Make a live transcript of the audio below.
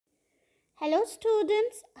Hello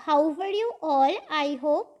students, how are you all? I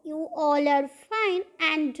hope you all are fine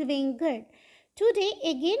and doing good. Today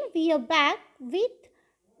again we are back with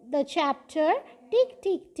the chapter Tick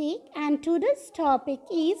Tick Tick, and today's topic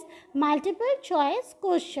is multiple choice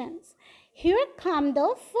questions. Here come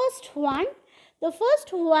the first one. The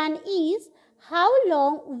first one is, how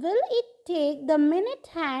long will it take the minute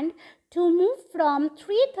hand to move from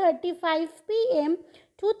 3:35 p.m.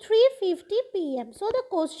 to 3:50 p.m. So the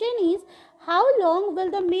question is, how long will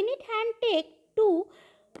the minute hand take to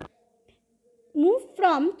move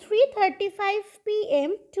from 3:35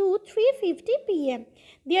 p.m. to 3:50 p.m.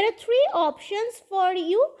 There are three options for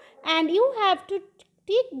you and you have to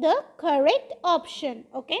take the correct option.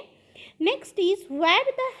 Okay. Next is, where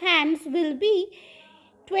the hands will be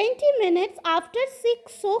 20 minutes after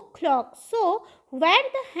 6 o'clock. So, where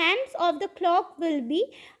the hands of the clock will be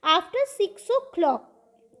after 6 o'clock.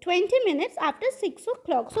 20 minutes after 6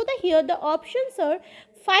 o'clock. So, here the options are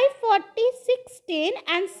 5:40, 6:10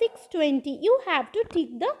 and 6:20. You have to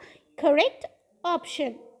tick the correct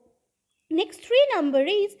option. Next three number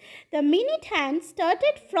is, the minute hand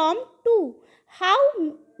started from 2. How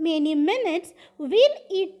many minutes will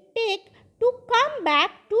it take to come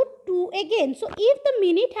back to 2 again? So, if the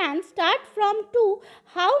minute hand start from 2,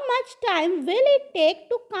 how much time will it take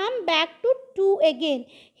to come back to 2 again?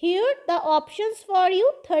 Here the options for you: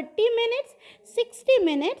 30 minutes, 60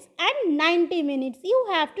 minutes and 90 minutes. You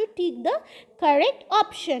have to tick the correct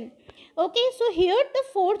option. Okay, so here the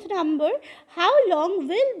fourth number, how long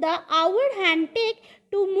will the hour hand take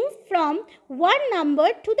to move from one number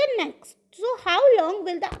to the next? So, how long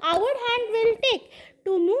will the hour hand will take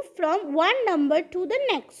to move from one number to the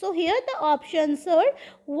next? So, here the options are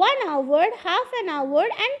 1 hour, half an hour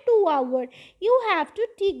and 2 hours. You have to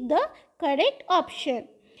tick the correct option.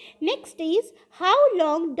 Next is, how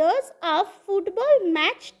long does a football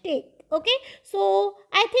match take? Okay, so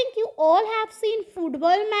I think you all have seen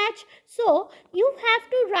football match. So you have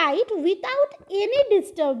to write without any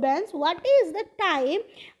disturbance what is the time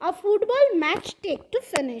a football match take to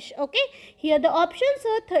finish. Okay, here the options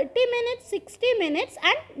are 30 minutes, 60 minutes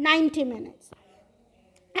and 90 minutes.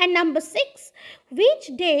 And number 6,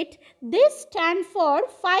 which date this stand for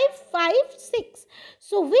 556?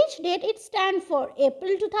 So which date it stand for?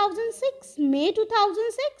 April 2006, May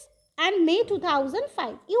 2006 and May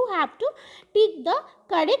 2005. You have to tick the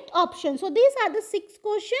correct option. So these are the 6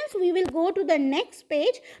 questions. We will go to the next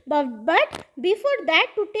page. But before that,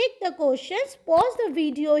 to take the questions, pause the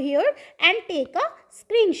video here and take a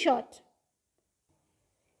screenshot.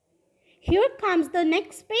 Here comes the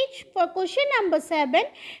next page. For question number 7,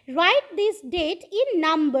 write this date in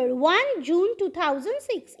number. 1 June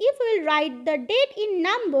 2006. If we will write the date in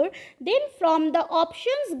number, then from the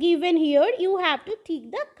options given here, you have to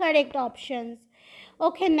tick the correct options.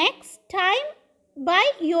 Okay, next, time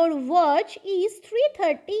by your watch is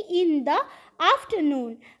 3:30 in the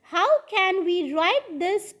afternoon. How can we write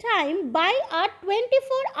this time by a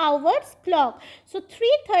 24 hours clock? So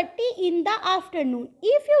 3:30 in the afternoon.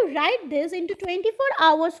 If you write this into 24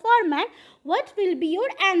 hours format, what will be your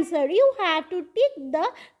answer? You have to tick the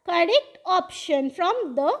correct option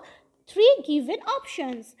from the 3 given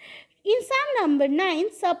options. In sum number 9,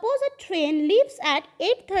 suppose a train leaves at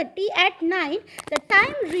 8:30 at night. The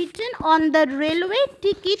time written on the railway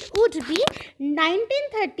ticket would be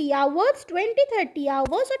 19:30 hours, 20:30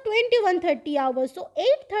 hours or 21:30 hours. So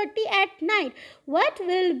 8:30 at night. What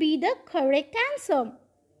will be the correct answer?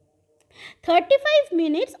 35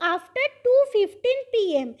 minutes after 2:15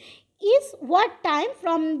 p.m. is what time?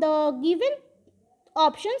 From the given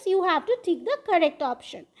options, you have to tick the correct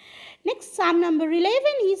option. Next, sum number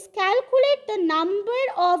 11 is, calculate the number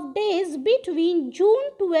of days between June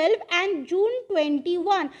 12 and June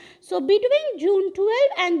 21. So, between June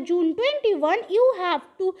 12 and June 21, you have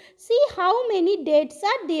to see how many dates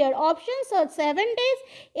are there. Options are 7 days,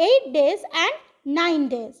 8 days and 9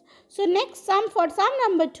 days. So, next sum for sum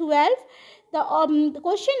number 12. The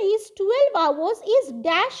question is, 12 hours is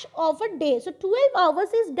dash of a day. So 12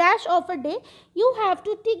 hours is dash of a day. You have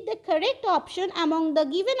to tick the correct option. Among the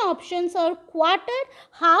given options are quarter,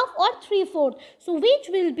 half or 3/4. So which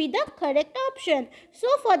will be the correct option?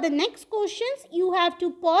 So for the next questions, you have to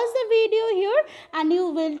pause the video here and you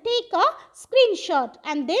will take a screenshot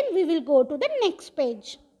and then we will go to the next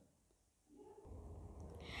page.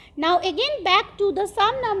 Now again back to the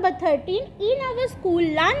sum number 13. In our school,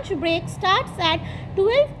 lunch break starts at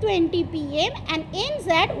 12:20 p.m. and ends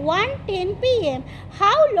at 1:10 p.m.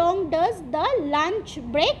 How long does the lunch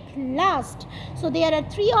break last? So there are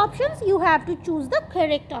 3 options. You have to choose the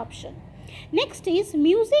correct option. Next is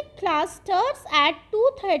music class starts at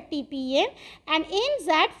 2:30 p.m. and ends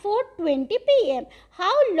at 4:20 p.m.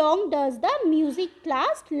 How long does the music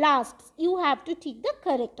class last? You have to tick the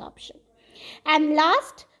correct option. And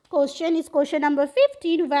last question is question number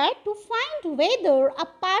 15, where to find whether a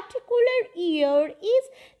particular year is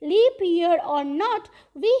leap year or not,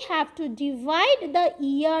 we have to divide the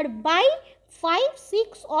year by 5,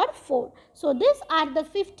 6 or 4. So these are the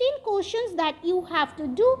 15 questions that you have to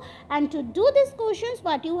do, and to do these questions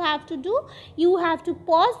what you have to do, you have to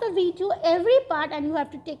pause the video every part and you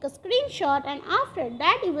have to take a screenshot, and after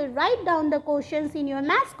that you will write down the questions in your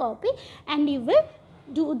maths copy and you will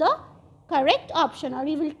do the correct option, or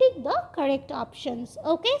you will tick the correct options.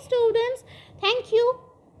 Okay students, thank you.